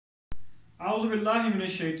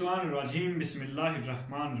औज़ुबिल्लाहिमिनश्शैतानिर्रजीम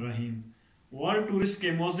बिस्मिल्लाहिर्रहमानिर्रहीम। World tourist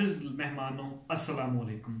के मोअज़्ज़िज़ मेहमानों अस्सलाम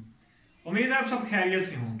वालेकुम। उम्मीद है आप सब खैरियत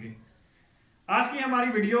से होंगे। आज की हमारी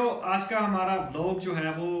वीडियो, आज का हमारा व्लॉग जो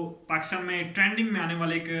है वो पाकिस्तान में ट्रेंडिंग में आने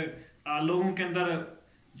वाले लोगों के अंदर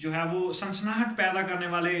जो है वो सनसनाहट पैदा करने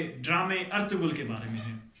वाले ड्रामे अर्तुगरुल के बारे में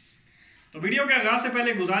है। तो वीडियो के आगाज से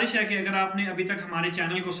पहले गुजारिश है कि अगर आपने अभी तक हमारे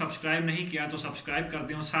चैनल को सब्सक्राइब नहीं किया तो सब्सक्राइब कर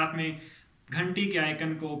दें और साथ में घंटी के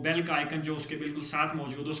आइकन को, बेल का आइकन जो उसके बिल्कुल साथ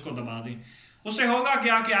मौजूद है उसको दबा दें। उससे होगा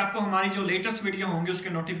क्या कि आपको हमारी जो लेटेस्ट वीडियो होंगे उसके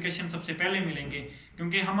नोटिफिकेशन सबसे पहले मिलेंगे,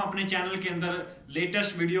 क्योंकि हम अपने चैनल के अंदर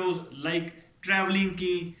लेटेस्ट वीडियोस लाइक ट्रैवलिंग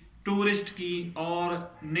की, टूरिस्ट की और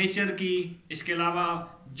नेचर की, इसके अलावा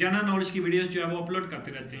जनरल नॉलेज की वीडियोस जो है वो अपलोड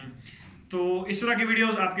करते रहते हैं। तो इस तरह की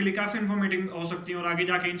वीडियोस आपके लिए काफ़ी इंफॉर्मेटिव हो सकती हैं और आगे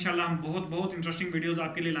जाके इंशाल्लाह हम बहुत इंटरेस्टिंग वीडियोस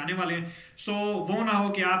आपके लिए लाने वाले हैं। सो वो ना हो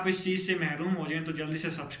कि आप इस चीज़ से महरूम हो जाएं, तो जल्दी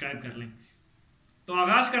से सब्सक्राइब कर लें। तो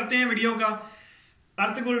आगाज करते हैं वीडियो का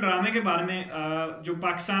अर्तुगरुल ड्रामे के बारे में, जो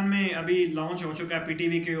पाकिस्तान में अभी लॉन्च हो चुका है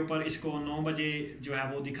पीटीवी के ऊपर। इसको 9 बजे जो है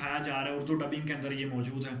वो दिखाया जा रहा है, उर्दू डबिंग के अंदर ये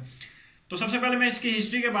मौजूद है। तो सबसे पहले मैं इसकी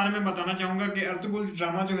हिस्ट्री के बारे में बताना चाहूँगा कि अर्तुगरुल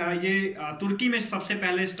ड्रामा जो है ये तुर्की में सबसे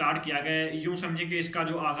पहले स्टार्ट किया गया है। यूँ समझें कि इसका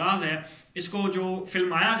जो आगाज़ है, इसको जो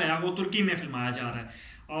फिल्माया गया वो तुर्की में फिल्माया जा रहा है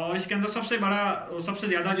और इसके अंदर सबसे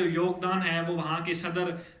ज़्यादा जो योगदान है वो वहाँ के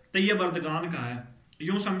सदर तैयब अर्दगान का है।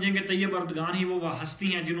 यूँ समझेंगे तैयब अर्दगान ही वो हस्ती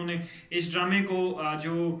हैं जिन्होंने इस ड्रामे को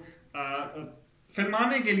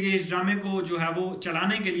फिल्माने के लिए, इस ड्रामे को जो है वो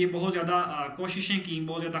चलाने के लिए बहुत ज़्यादा कोशिशें की,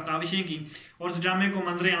 बहुत ज़्यादा काविशें की और इस ड्रामे को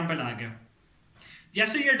मंजर आम पे ला गया।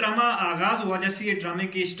 जैसे ये ड्रामा आगाज़ हुआ, जैसे ये ड्रामे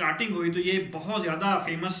की स्टार्टिंग हुई तो ये बहुत ज़्यादा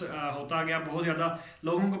फेमस होता गया, बहुत ज़्यादा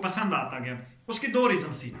लोगों को पसंद आता गया। उसकी 2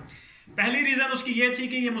 रीज़न थी। पहली रीज़न उसकी ये थी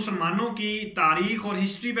कि ये मुसलमानों की तारीख और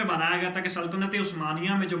हिस्ट्री पे बनाया गया था कि सल्तनत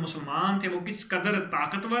उस्मानिया में जो मुसलमान थे वो किस कदर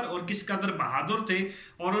ताकतवर और किस कदर बहादुर थे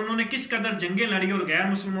और उन्होंने किस कदर जंगें लड़ी और गैर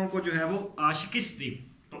मुसलमानों को जो है वो शिकस्त दी।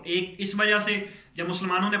 तो एक इस वजह से जब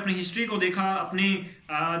मुसलमानों ने अपनी हिस्ट्री को देखा, अपने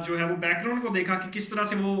जो है वो बैकग्राउंड को देखा कि किस तरह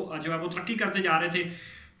से वो जो है वो तरक्की करते जा रहे थे,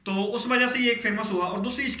 तो उस वजह से ये एक फेमस हुआ। और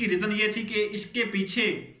दूसरी इसकी रीज़न ये थी कि इसके पीछे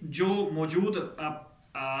जो मौजूद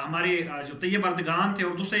हमारे जो तैयब अर्दगान थे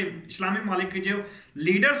और दूसरे इस्लामी ममालिक के जो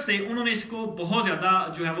लीडर्स थे, उन्होंने इसको बहुत ज़्यादा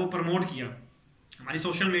जो है वो प्रमोट किया। हमारी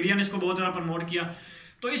सोशल मीडिया ने इसको बहुत ज़्यादा प्रमोट किया।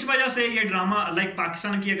 तो इस वजह से ये ड्रामा, लाइक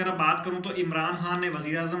पाकिस्तान की अगर बात करूं तो इमरान खान ने,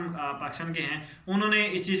 वज़ीर आज़म पाकिस्तान के हैं, उन्होंने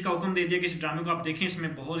इस चीज़ का हुक्म दे दिया कि इस ड्रामे को आप देखें,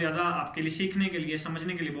 इसमें बहुत ज़्यादा आपके लिए सीखने के लिए,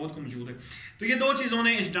 समझने के लिए बहुत कुछ मौजूद है। तो ये 2 चीज़ों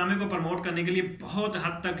ने इस ड्रामे को प्रमोट करने के लिए बहुत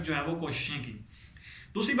हद तक जो है वो कोशिशें की।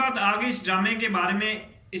 दूसरी बात, आगे इस ड्रामे के बारे में,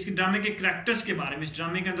 इस ड्रामे के करैक्टर्स के बारे में, इस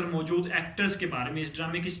ड्रामे के अंदर मौजूद एक्टर्स के बारे में, इस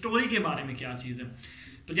ड्रामे की स्टोरी के बारे में क्या चीज़ है।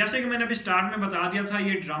 तो जैसे कि मैंने अभी स्टार्ट में बता दिया था,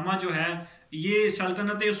 ये ड्रामा जो है ये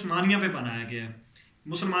सल्तनत उस्मानिया पे बनाया गया है।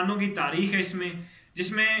 मुसलमानों की तारीख है इसमें,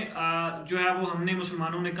 जिसमें जो है वो हमने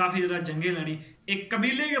मुसलमानों ने काफ़ी ज़्यादा जंगें लड़ी। एक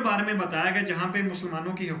कबीले के बारे में बताया गया जहाँ पे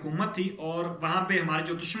मुसलमानों की हुकूमत थी और वहाँ पे हमारे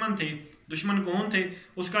जो दुश्मन थे, दुश्मन कौन थे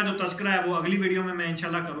उसका जो तस्करा है वो अगली वीडियो में मैं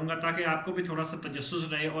इंशाल्लाह करूँगा, ताकि आपको भी थोड़ा सा तजस्सुस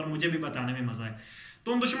रहे और मुझे भी बताने में मज़ा आए।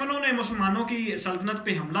 तो उन दुश्मनों ने मुसलमानों की सल्तनत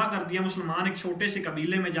पे हमला कर दिया। मुसलमान एक छोटे से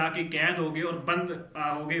कबीले में जाके कैद हो गए और बंद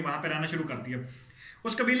हो गए, वहाँ पे रहना शुरू कर दिया।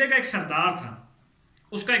 उस कबीले का एक सरदार था,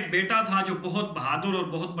 उसका एक बेटा था जो बहुत बहादुर और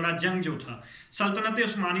बहुत बड़ा जंग जो था सल्तनत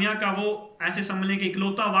उस्मानिया का, वो ऐसे समझ लें कि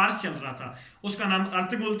इकलौता वारिस चल रहा था। उसका नाम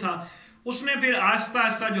अर्तुगरुल था। उसने फिर आहिस्ता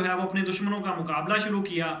आहिस्ता जो है वो अपने दुश्मनों का मुकाबला शुरू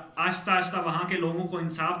किया, आहिस्ता आहिस्ता वहाँ के लोगों को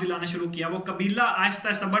इंसाफ दिलाना शुरू किया। वो कबीला आहिस्ता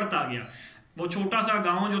आहिस्ता बढ़ता गया। वो छोटा सा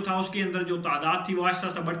गांव जो था उसके अंदर जो तादाद थी वो आहिस्ता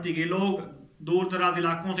आहिस्ता बढ़ती गई। लोग दूर दराज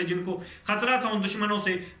इलाकों से जिनको खतरा था उन दुश्मनों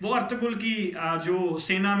से, वो अर्तुगरुल की जो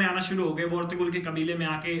सेना में आना शुरू हो गए। वो अर्तुगरुल के कबीले में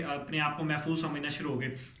आके अपने आप को महफूज समझना शुरू हो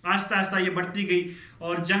गए। आहिस्ता आहिस्ता ये बढ़ती गई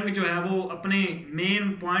और जंग जो है वो अपने मेन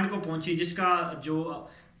पॉइंट को पहुंची, जिसका जो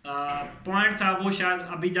पॉइंट था वो शायद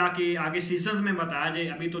अभी जाके आगे सीजन में बताया जाए।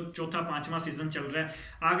 अभी तो 4था 5वां सीजन चल रहा है,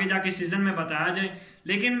 आगे जाके सीजन में बताया जाए।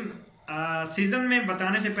 लेकिन सीजन में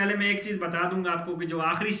बताने से पहले मैं एक चीज़ बता दूंगा आपको कि जो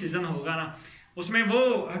आखिरी सीजन होगा ना, उसमें वो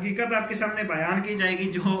हकीकत आपके सामने बयान की जाएगी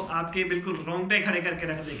जो आपके बिल्कुल रोंगटे खड़े करके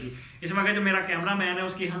रख देगी। इस वक्त जो मेरा कैमरा मैन है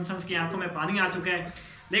उसकी हंस की आंखों में पानी आ चुका है,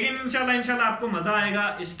 लेकिन इंशाल्लाह आपको मज़ा आएगा।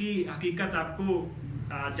 इसकी हकीकत आपको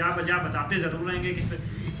जा बजा बताते ज़रूर रहेंगे कि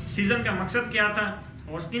सीज़न का मकसद क्या था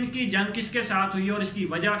और इनकी जंग किसके साथ हुई और इसकी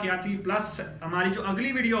वजह क्या थी। प्लस हमारी जो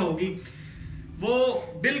अगली वीडियो होगी वो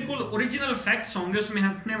बिल्कुल ओरिजिनल फैक्ट्स होंगे, उसमें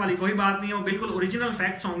हटने वाली कोई बात नहीं है। वो बिल्कुल ओरिजिनल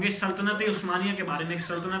फैक्ट्स होंगे सल्तनत उस्मानिया के बारे में,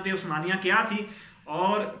 सल्तनत उस्मानिया क्या थी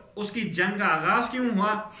और उसकी जंग का आगाज़ क्यों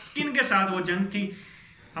हुआ, किन के साथ वो जंग थी।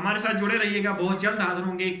 हमारे साथ जुड़े रहिएगा, बहुत जल्द हाजिर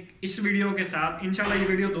होंगे इस वीडियो के साथ इंशाल्लाह। ये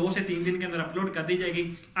वीडियो 2 से 3 दिन के अंदर अपलोड कर दी जाएगी।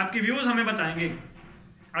 आपके व्यूज़ हमें बताएंगे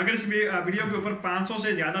अगर इस वीडियो के ऊपर 500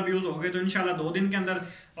 से ज़्यादा व्यूज़ हो गए तो इंशाल्लाह 2 दिन के अंदर,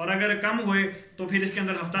 और अगर कम हुए तो फिर इसके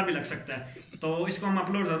अंदर हफ्ता भी लग सकता है। तो इसको हम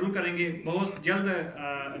अपलोड ज़रूर करेंगे बहुत जल्द,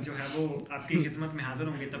 जो है वो आपकी खिदमत में हाजिर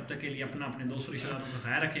होंगे। तब तक के लिए अपने दोस्तों रिश्तेदारों का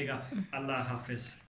ख्याल रखिएगा। अल्लाह हाफिज़।